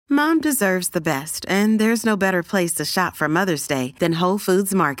Mom deserves the best, and there's no better place to shop for Mother's Day than Whole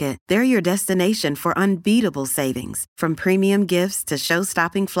Foods Market. They're your destination for unbeatable savings, from premium gifts to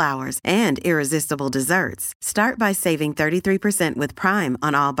show-stopping flowers and irresistible desserts. Start by saving 33% with Prime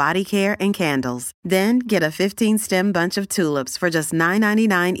on all body care and candles. Then get a 15-stem bunch of tulips for just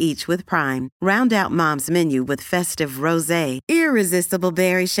 $9.99 each with Prime. Round out Mom's menu with festive rosé, irresistible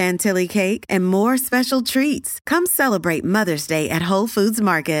berry chantilly cake, and more special treats. Come celebrate Mother's Day at Whole Foods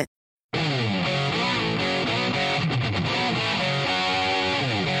Market.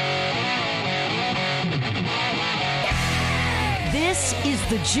 This is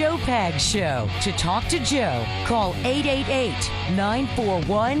the Joe Pags Show. To talk to Joe, call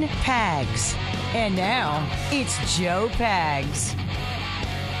 888-941-PAGS. And now, it's Joe Pags.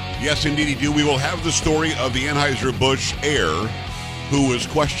 Yes, indeed, do. We will have the story of the Anheuser-Busch heir who was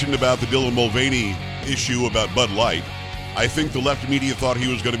questioned about the Dylan Mulvaney issue about Bud Light. I think the left media thought he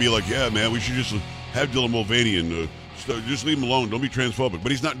was going to be like, yeah, man, we should just have Dylan Mulvaney and just leave him alone. Don't be transphobic.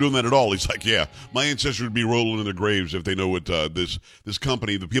 But he's not doing that at all. He's like, yeah, my ancestors would be rolling in their graves if they know what this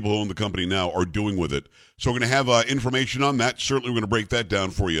company, the people who own the company now, are doing with it. So we're going to have information on that. Certainly we're going to break that down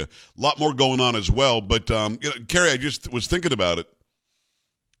for you. A lot more going on as well. But, Carrie, I just was thinking about it,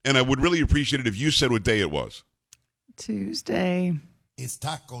 and I would really appreciate it if you said what day it was. Tuesday. It's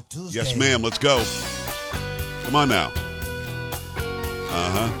Taco Tuesday. Yes, ma'am. Let's go. Come on now.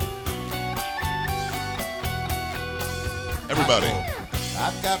 Everybody.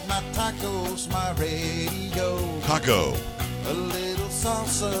 I've got my tacos, my radio. Taco. A little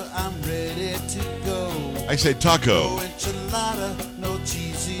salsa, I'm ready to go. I say taco. No enchilada, no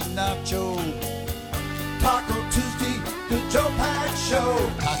cheesy nacho. Taco Tuesday, the Joe Pags Show.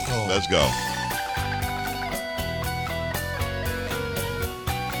 Taco. Let's go.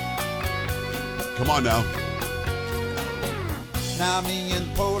 Come on now. Now me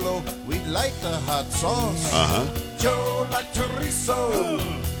and Polo, we like the hot sauce. Joe like chorizo,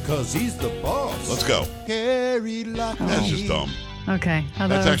 cause he's the boss. Let's go. Carrie like That's just dumb. Okay. I thought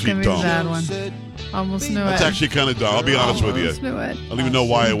That's it was actually going to be dumb. the bad one. Almost knew That's it. actually kind of dumb. I'll be honest with you. Almost knew it. I don't even know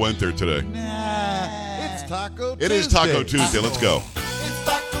why I went there today. Nah, it's Taco Tuesday. It is Taco Tuesday. Let's go. It's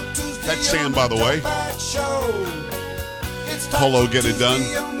Taco Tuesday. That's Sam, by the way. It's Polo getting it done.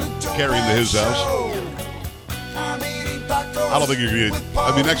 Carrying to his house. I don't think you're going to...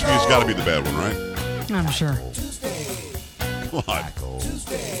 I mean, next week's got to be the bad one, right? I'm sure. Come on.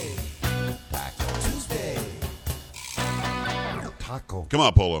 Taco. Come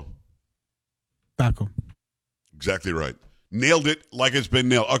on, Polo. Taco. Exactly right. Nailed it like it's been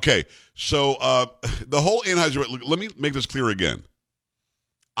nailed. Okay, so the whole Anheuser... Let me make this clear again.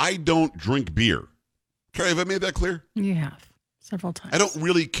 I don't drink beer. Carrie, have I made that clear? You have. Several times. I don't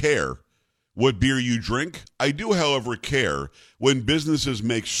really care what beer you drink. I do, however, care when businesses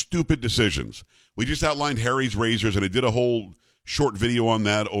make stupid decisions. We just outlined Harry's Razors, and I did a whole short video on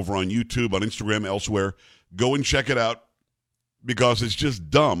that over on YouTube, on Instagram, elsewhere. Go and check it out, because it's just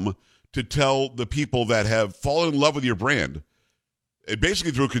dumb to tell the people that have fallen in love with your brand, and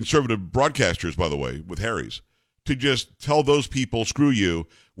basically through conservative broadcasters, by the way, with Harry's, to just tell those people, screw you,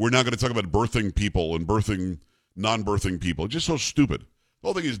 we're not going to talk about birthing people and birthing non-birthing people. It's just so stupid. The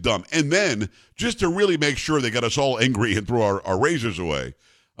whole thing is dumb. And then, just to really make sure they got us all angry and threw our razors away,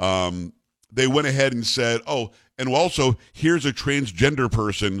 they went ahead and said, oh, and also, here's a transgender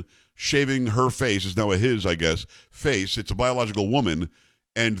person shaving her face. It's now a his, I guess, face. It's a biological woman,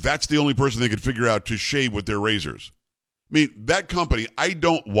 and that's the only person they could figure out to shave with their razors. I mean, that company, I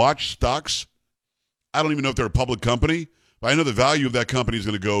don't watch stocks. I don't even know if they're a public company, but I know the value of that company is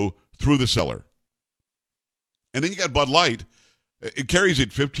going to go through the cellar. And then you got Bud Light. It carries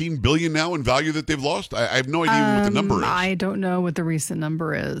it $15 billion now in value that they've lost. I have no idea what the number is. I don't know what the recent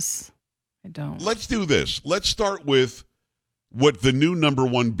number is. I don't. Let's do this. Let's start with what the new number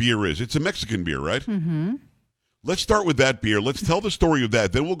one beer is. It's a Mexican beer, right? Mm-hmm. Let's start with that beer. Let's tell the story of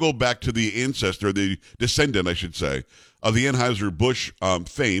that. Then we'll go back to the ancestor, the descendant, I should say, of the Anheuser-Busch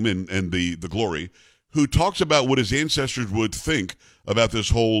fame and the glory, who talks about what his ancestors would think about this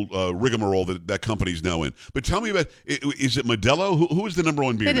whole rigmarole that company's now in. But tell me about, is it Modelo? Who is the number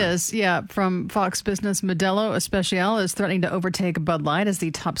one beer? It now? is, yeah. From Fox Business, Modelo Especial is threatening to overtake Bud Light as the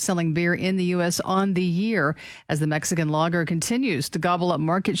top-selling beer in the U.S. on the year, as the Mexican lager continues to gobble up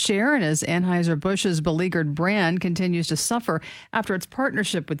market share and as Anheuser-Busch's beleaguered brand continues to suffer after its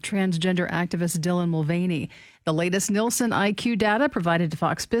partnership with transgender activist Dylan Mulvaney. The latest Nielsen IQ data provided to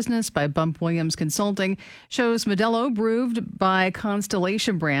Fox Business by Bump Williams Consulting shows Modelo, brewed by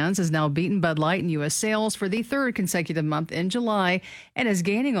Constellation Brands, has now beaten Bud Light in U.S. sales for the third consecutive month in July and is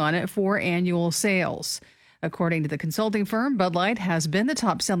gaining on it for annual sales. According to the consulting firm, Bud Light has been the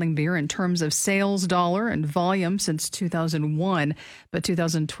top-selling beer in terms of sales dollar and volume since 2001. But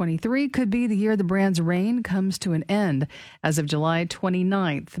 2023 could be the year the brand's reign comes to an end. As of July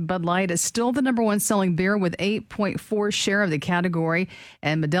 29th, Bud Light is still the number one selling beer with 8.4 share of the category,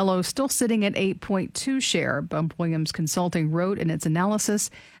 and Modelo still sitting at 8.2 share. Bump Williams Consulting wrote in its analysis,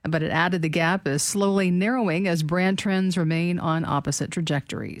 but it added the gap is slowly narrowing as brand trends remain on opposite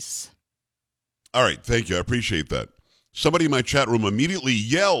trajectories. All right, thank you. I appreciate that. Somebody in my chat room immediately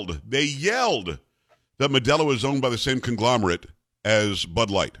yelled. They yelled that Modelo is owned by the same conglomerate as Bud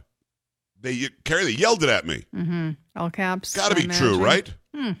Light. Carrie, they yelled it at me. Mm-hmm. All caps. Got to be true, right?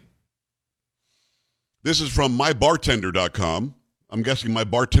 This is from mybartender.com. I'm guessing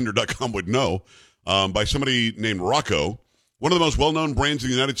mybartender.com would know. By somebody named Rocco. One of the most well-known brands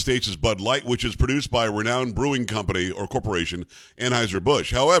in the United States is Bud Light, which is produced by a renowned brewing company or corporation,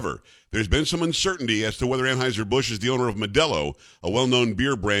 Anheuser-Busch. However, there's been some uncertainty as to whether Anheuser-Busch is the owner of Modelo, a well-known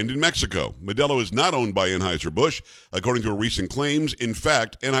beer brand in Mexico. Modelo is not owned by Anheuser-Busch, according to recent claims. In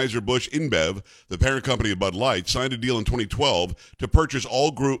fact, Anheuser-Busch InBev, the parent company of Bud Light, signed a deal in 2012 to purchase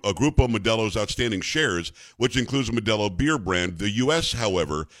all Grupo Modelo's outstanding shares, which includes a Modelo beer brand. The U.S.,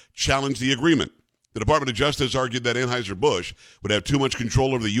 however, challenged the agreement. The Department of Justice argued that Anheuser-Busch would have too much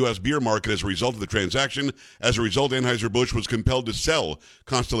control over the U.S. beer market as a result of the transaction. As a result, Anheuser-Busch was compelled to sell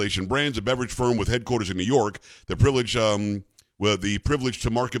Constellation Brands, a beverage firm with headquarters in New York, the privilege to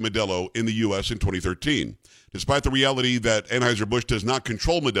market Modelo in the U.S. in 2013. Despite the reality that Anheuser-Busch does not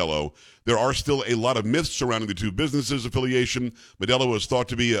control Modelo, there are still a lot of myths surrounding the two businesses' affiliation. Modelo is thought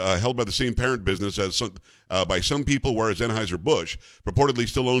to be held by the same parent business as by some people, whereas Anheuser-Busch purportedly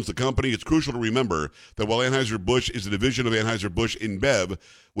still owns the company. It's crucial to remember that while Anheuser-Busch is a division of Anheuser-Busch InBev,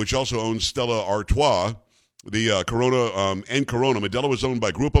 which also owns Stella Artois, the Corona and Corona, Modelo is owned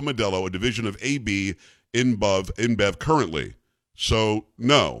by Grupo Modelo, a division of AB InBev currently. So,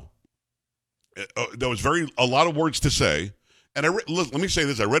 no. That was a lot of words to say. And let me say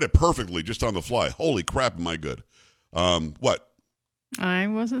this. I read it perfectly just on the fly. Holy crap, am I good? What? I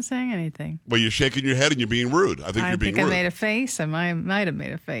wasn't saying anything. Well, you're shaking your head and you're being rude. I think you're being rude. I made a face. I might have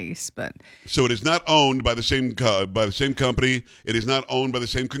made a face, but so it is not owned by the same company. It is not owned by the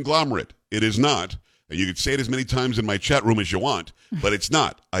same conglomerate. It is not. And you could say it as many times in my chat room as you want, but it's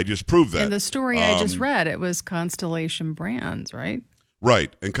not. I just proved that. In the story I just read, it was Constellation Brands, right?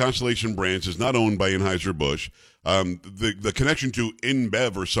 Right, and Constellation Brands is not owned by Anheuser-Busch. The connection to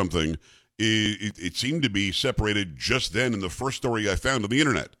InBev or something, it seemed to be separated just then in the first story I found on the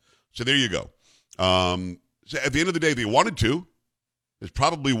internet. So there you go. So at the end of the day, they wanted to. It's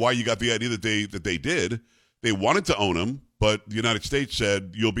probably why you got the idea that they did. They wanted to own them, but the United States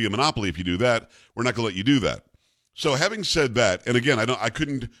said, you'll be a monopoly if you do that. We're not going to let you do that. So having said that, and again,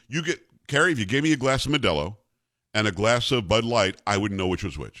 Carrie, if you gave me a glass of Modelo and a glass of Bud Light, I wouldn't know which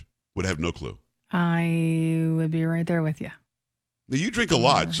was which. Would have no clue. I would be right there with you. Now, you drink a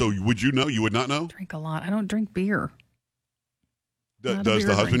lot, so would you know? You would not know? Drink a lot. I don't drink beer. Does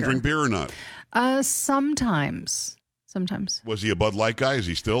the husband drink beer or not? Sometimes. Was he a Bud Light guy? Is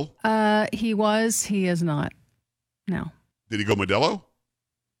he still? He was. He is not. No. Did he go Modelo?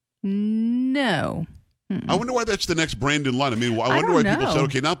 No. Mm-mm. I wonder why that's the next brand in line. I mean, I wonder why people said,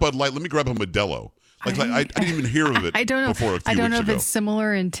 okay, not Bud Light, let me grab a Modelo. I didn't even hear of it. I don't know. Before a few I don't know weeks if ago. it's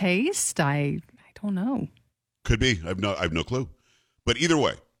similar in taste. I don't know. Could be. I have no clue. But either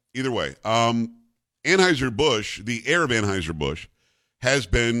way, Anheuser-Busch, the heir of Anheuser-Busch, has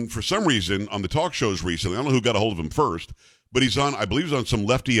been for some reason on the talk shows recently. I don't know who got a hold of him first, but I believe he's on some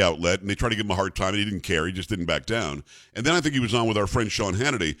lefty outlet, and they tried to give him a hard time, and he didn't care. He just didn't back down. And then I think he was on with our friend Sean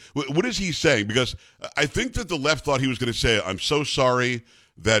Hannity. What is he saying? Because I think that the left thought he was going to say, I'm so sorry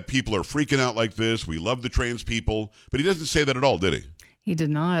that people are freaking out like this. We love the trans people. But he doesn't say that at all, did he? He did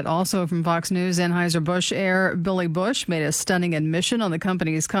not. Also from Fox News, Anheuser-Busch heir Billy Bush made a stunning admission on the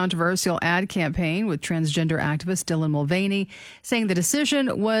company's controversial ad campaign with transgender activist Dylan Mulvaney, saying the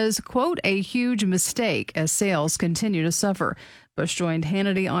decision was, quote, a huge mistake as sales continue to suffer. Bush joined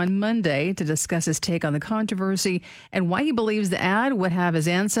Hannity on Monday to discuss his take on the controversy and why he believes the ad would have his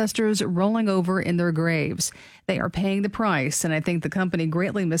ancestors rolling over in their graves. They are paying the price, and I think the company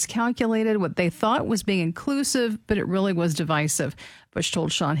greatly miscalculated what they thought was being inclusive, but it really was divisive. Bush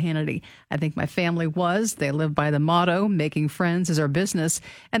told Sean Hannity, I think my family they live by the motto, making friends is our business,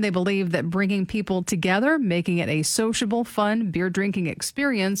 and they believe that bringing people together, making it a sociable, fun, beer drinking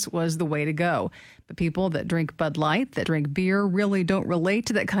experience was the way to go. But people that drink Bud Light, that drink beer, really don't relate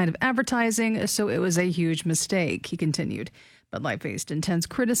to that kind of advertising, so it was a huge mistake, he continued. Bud Light faced intense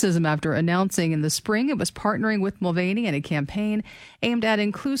criticism after announcing in the spring it was partnering with Mulvaney in a campaign aimed at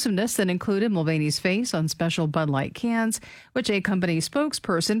inclusiveness that included Mulvaney's face on special Bud Light cans, which a company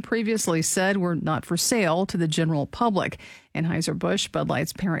spokesperson previously said were not for sale to the general public. Anheuser-Busch, Bud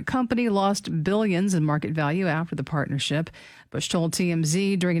Light's parent company, lost billions in market value after the partnership. Busch told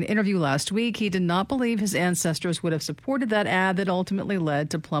TMZ during an interview last week he did not believe his ancestors would have supported that ad that ultimately led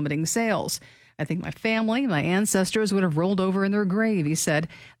to plummeting sales. I think my family, my ancestors would have rolled over in their grave, he said.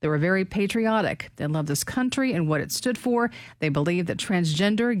 They were very patriotic. They loved this country and what it stood for. They believed that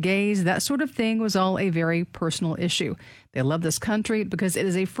transgender, gays, that sort of thing was all a very personal issue. They love this country because it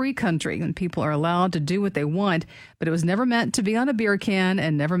is a free country and people are allowed to do what they want, but it was never meant to be on a beer can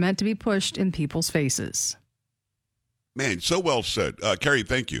and never meant to be pushed in people's faces. Man, so well said. Carrie,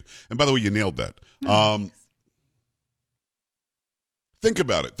 thank you. And by the way, you nailed that. Think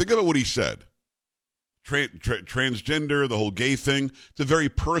about it. Think about what he said. Transgender, the whole gay thing, it's a very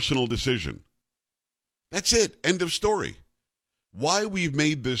personal decision. That's it. End of story. Why we've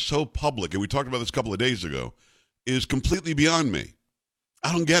made this so public, and we talked about this a couple of days ago, is completely beyond me.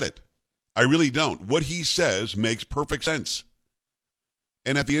 I don't get it. I really don't. What he says makes perfect sense.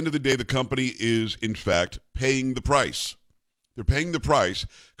 And at the end of the day, the company is, in fact, paying the price. They're paying the price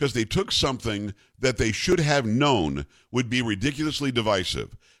because they took something that they should have known would be ridiculously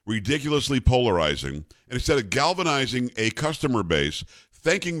divisive, ridiculously polarizing, and instead of galvanizing a customer base,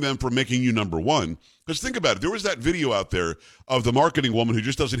 thanking them for making you number one. Because think about it. There was that video out there of the marketing woman who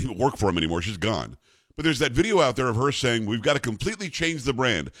just doesn't even work for him anymore. She's gone. But there's that video out there of her saying, we've got to completely change the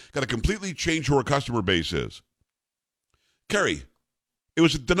brand, got to completely change who our customer base is. Carrie, it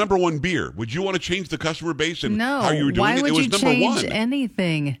was the number one beer. Would you want to change the customer base and how you were doing it? It was number one. Why would you change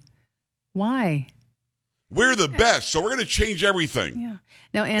anything? Why? We're the best, so we're going to change everything. Yeah.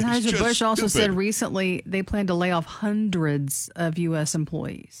 Now, Anheuser-Busch also said recently they plan to lay off hundreds of U.S.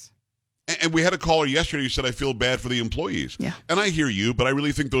 employees. And we had a caller yesterday who said, I feel bad for the employees. Yeah. And I hear you, but I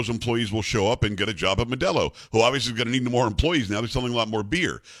really think those employees will show up and get a job at Modelo, who obviously is going to need more employees now. They're selling a lot more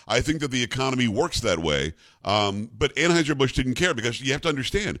beer. I think that the economy works that way. But Anheuser-Busch didn't care because you have to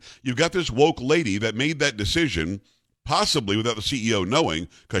understand, you've got this woke lady that made that decision, possibly without the CEO knowing,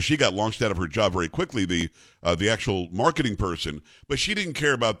 because she got launched out of her job very quickly, the actual marketing person. But she didn't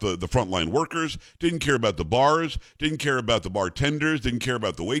care about the frontline workers, didn't care about the bars, didn't care about the bartenders, didn't care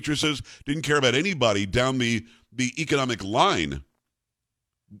about the waitresses, didn't care about anybody down the economic line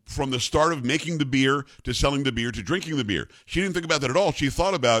from the start of making the beer to selling the beer to drinking the beer. She didn't think about that at all. She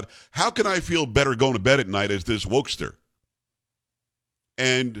thought about, how can I feel better going to bed at night as this wokester?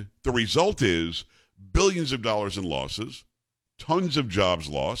 And the result is billions of dollars in losses, tons of jobs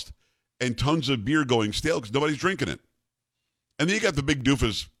lost, and tons of beer going stale because nobody's drinking it. And then you got the big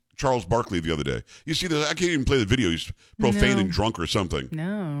doofus Charles Barkley the other day. You see this? I can't even play the video. He's profane and drunk or something.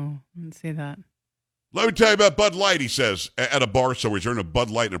 No, I didn't see that. Let me tell you about Bud Light, he says, at a bar somewhere. He's wearing a Bud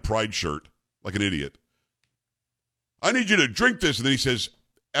Light and a Pride shirt, like an idiot. I need you to drink this. And then he says,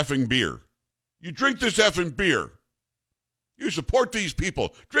 effing beer. You drink this effing beer. You support these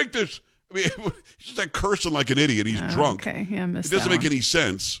people. Drink this. I mean, he's just like cursing like an idiot. He's drunk. Okay, yeah, I missed it doesn't make any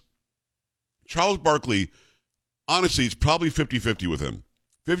sense. Charles Barkley, honestly, it's probably 50-50 with him.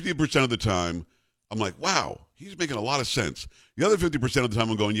 50% of the time, I'm like, wow, he's making a lot of sense. The other 50% of the time,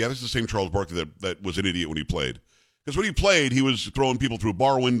 I'm going, yeah, this is the same Charles Barkley that was an idiot when he played. Because when he played, he was throwing people through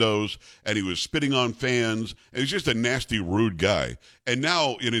bar windows, and he was spitting on fans, and he's just a nasty, rude guy. And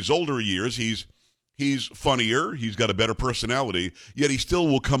now, in his older years, he's funnier, he's got a better personality, yet he still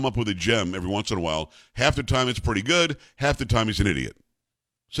will come up with a gem every once in a while. Half the time it's pretty good, half the time he's an idiot.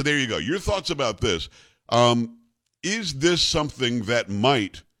 So there you go. Your thoughts about this. Is this something that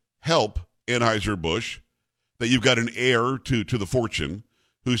might help Anheuser-Busch, that you've got an heir to the fortune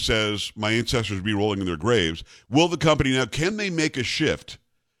who says, my ancestors will be rolling in their graves? Will the company now, can they make a shift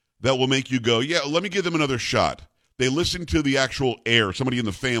that will make you go, yeah, let me give them another shot? They listen to the actual heir, somebody in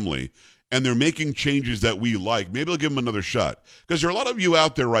the family, and they're making changes that we like. Maybe I'll give them another shot. Because there are a lot of you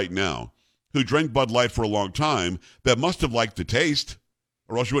out there right now who drank Bud Light for a long time that must have liked the taste,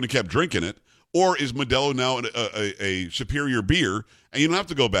 or else you wouldn't have kept drinking it. Or is Modelo now a superior beer, and you don't have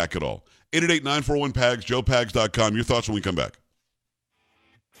to go back at all? 888-941-PAGS, joepags.com. Your thoughts when we come back.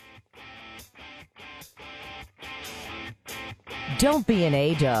 Don't be an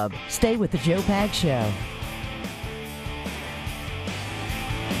A-dub. Stay with the Joe Pags Show.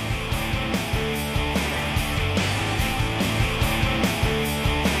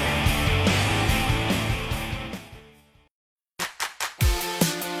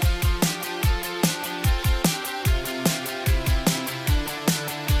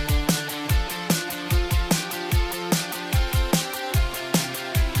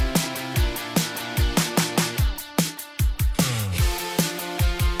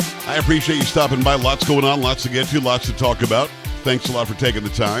 appreciate you stopping by. Lots going on, lots to get to, lots to talk about. Thanks a lot for taking the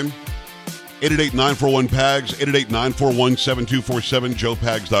time. 888-941-PAGS, 888-941-7247,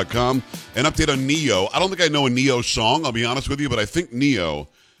 joepags.com. An update on Neo. I don't think I know a Neo song, I'll be honest with you, but I think Neo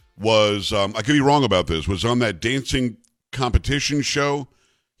was, I could be wrong about this, was on that dancing competition show.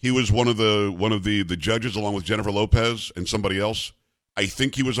 He was one of the judges along with Jennifer Lopez and somebody else. I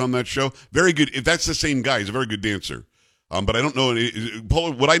think he was on that show. Very good. If that's the same guy, he's a very good dancer. But I don't know.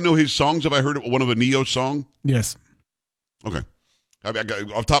 Paul, would I know his songs if I heard one of a Neo song? Yes. Okay. Off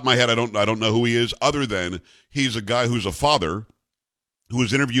the top of my head, I don't know who he is, other than he's a guy who's a father who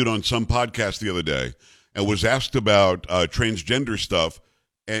was interviewed on some podcast the other day and was asked about transgender stuff.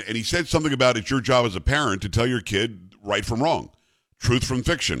 And he said something about it's your job as a parent to tell your kid right from wrong, truth from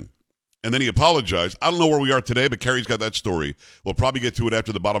fiction. And then he apologized. I don't know where we are today, but Carrie's got that story. We'll probably get to it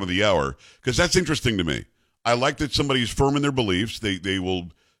after the bottom of the hour because that's interesting to me. I like that somebody's firm in their beliefs. They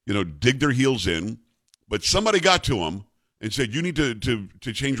will, dig their heels in. But somebody got to him and said, you need to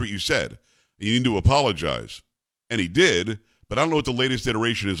change what you said. You need to apologize. And he did, but I don't know what the latest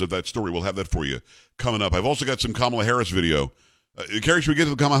iteration is of that story. We'll have that for you coming up. I've also got some Kamala Harris video. Carrie, should we get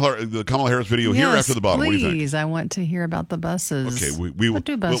to the Kamala Harris video here after the bottom? Please. What do you think? I want to hear about the buses. Okay. What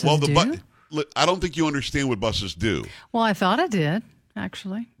do buses do? I don't think you understand what buses do. Well, I thought I did,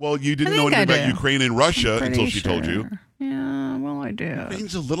 actually. Well, you didn't know anything about Ukraine and Russia until she told you. Yeah, well, I do.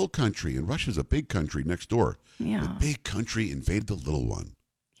 Ukraine's a little country, and Russia's a big country next door. Yeah. The big country invaded the little one.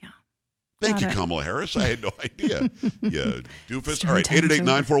 Yeah. Thank you, Kamala Harris. I had no idea. Yeah, doofus. All right,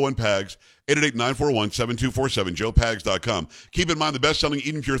 888-941-PAGS, 888-941-7247, joepags.com. Keep in mind, the best-selling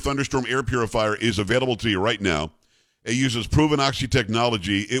Eden Pure Thunderstorm air purifier is available to you right now. It uses proven oxy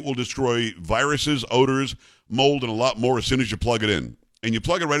technology. It will destroy viruses, odors, mold, and a lot more as soon as you plug it in. And you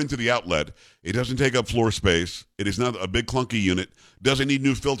plug it right into the outlet. It doesn't take up floor space. It is not a big clunky unit. Doesn't need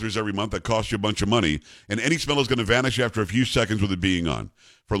new filters every month that cost you a bunch of money. And any smell is going to vanish after a few seconds with it being on.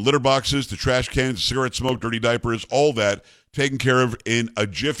 From litter boxes to trash cans, cigarette smoke, dirty diapers, all that taken care of in a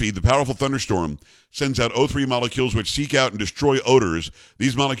jiffy. The powerful thunderstorm sends out O3 molecules which seek out and destroy odors.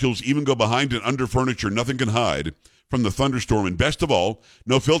 These molecules even go behind and under furniture. Nothing can hide from the thunderstorm. And best of all,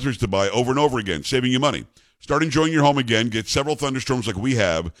 no filters to buy over and over again, saving you money. Start enjoying your home again. Get several thunderstorms like we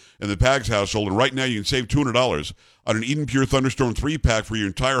have in the Pags household. And right now you can save $200 on an Eden Pure Thunderstorm 3-pack for your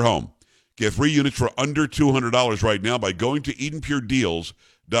entire home. Get 3 units for under $200 right now by going to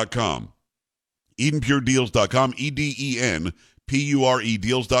EdenPureDeals.com. EdenPureDeals.com, EdenPure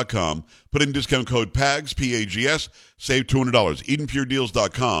deals.com. Put in discount code PAGS, P-A-G-S, save $200.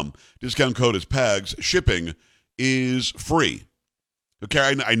 EdenPureDeals.com. Discount code is PAGS. Shipping is free.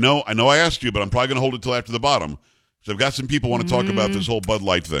 Okay, I know I asked you, but I'm probably going to hold it till after the bottom. So I've got some people want to talk about this whole Bud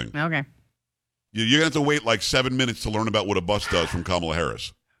Light thing. Okay. You're going to have to wait like 7 minutes to learn about what a bus does from Kamala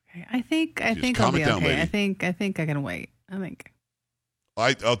Harris. Okay. I think I'll be okay. Lady. I think I can wait.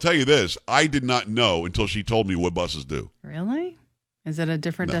 I'll tell you this. I did not know until she told me what buses do. Really? Is it a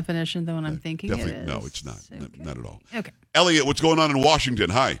different definition than what I'm thinking definitely, it is? No, it's not. Okay. Not at all. Okay. Elliot, what's going on in Washington?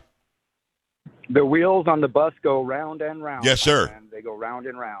 Hi. The wheels on the bus go round and round. Yes, sir. And they go round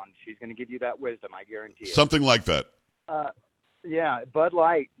and round. She's going to give you that wisdom, I guarantee it. Something like that. Yeah, Bud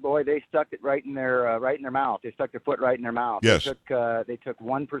Light, boy, they stuck it right in their mouth. They stuck their foot right in their mouth. Yes. They took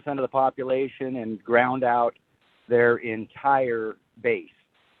 1% of the population and ground out their entire base,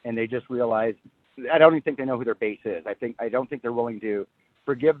 and they just realized. I don't even think they know who their base is. I don't think they're willing to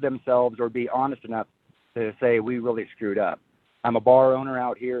forgive themselves or be honest enough to say we really screwed up. I'm a bar owner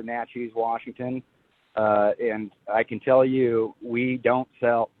out here in Natchez, Washington, and I can tell you we don't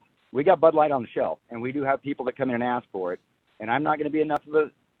sell. We got Bud Light on the shelf, and we do have people that come in and ask for it. And I'm not going to be enough of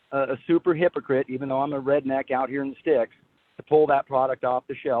a super hypocrite, even though I'm a redneck out here in the sticks, to pull that product off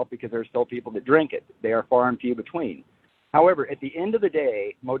the shelf because there's still people that drink it. They are far and few between. However, at the end of the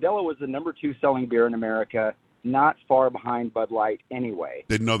day, Modelo was the number 2 selling beer in America, not far behind Bud Light anyway.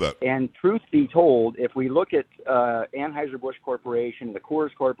 Didn't know that. And truth be told, if we look at Anheuser-Busch Corporation, the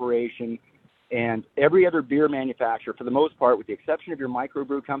Coors Corporation, and every other beer manufacturer, for the most part, with the exception of your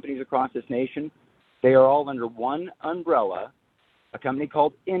microbrew companies across this nation, they are all under one umbrella, a company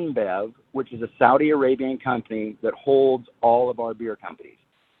called InBev, which is a Saudi Arabian company that holds all of our beer companies.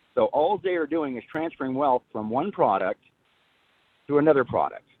 So all they are doing is transferring wealth from one product to another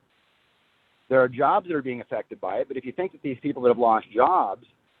product. There are jobs that are being affected by it, but if you think that these people that have lost jobs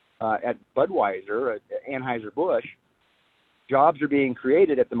at Budweiser, at Anheuser-Busch, jobs are being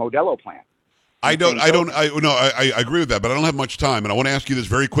created at the Modelo plant. I agree with that, but I don't have much time, and I want to ask you this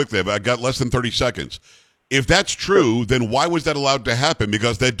very quickly. I've got less than 30 seconds. If that's true, then why was that allowed to happen?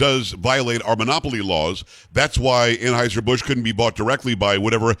 Because that does violate our monopoly laws. That's why Anheuser-Busch couldn't be bought directly by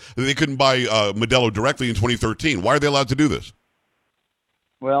whatever. They couldn't buy Modelo directly in 2013. Why are they allowed to do this?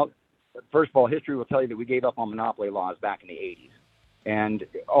 Well, first of all, history will tell you that we gave up on monopoly laws back in the 80s. And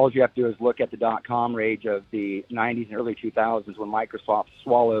all you have to do is look at the dot-com rage of the 90s and early 2000s when Microsoft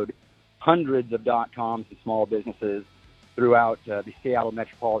swallowed hundreds of dot-coms and small businesses throughout the Seattle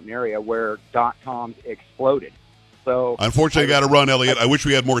metropolitan area where dot-coms exploded. So, unfortunately, I got to run, Elliot. I wish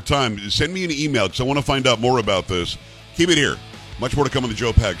we had more time. Send me an email because I want to find out more about this. Keep it here. Much more to come on the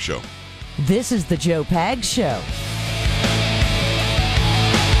Joe Pags Show. This is the Joe Pags Show.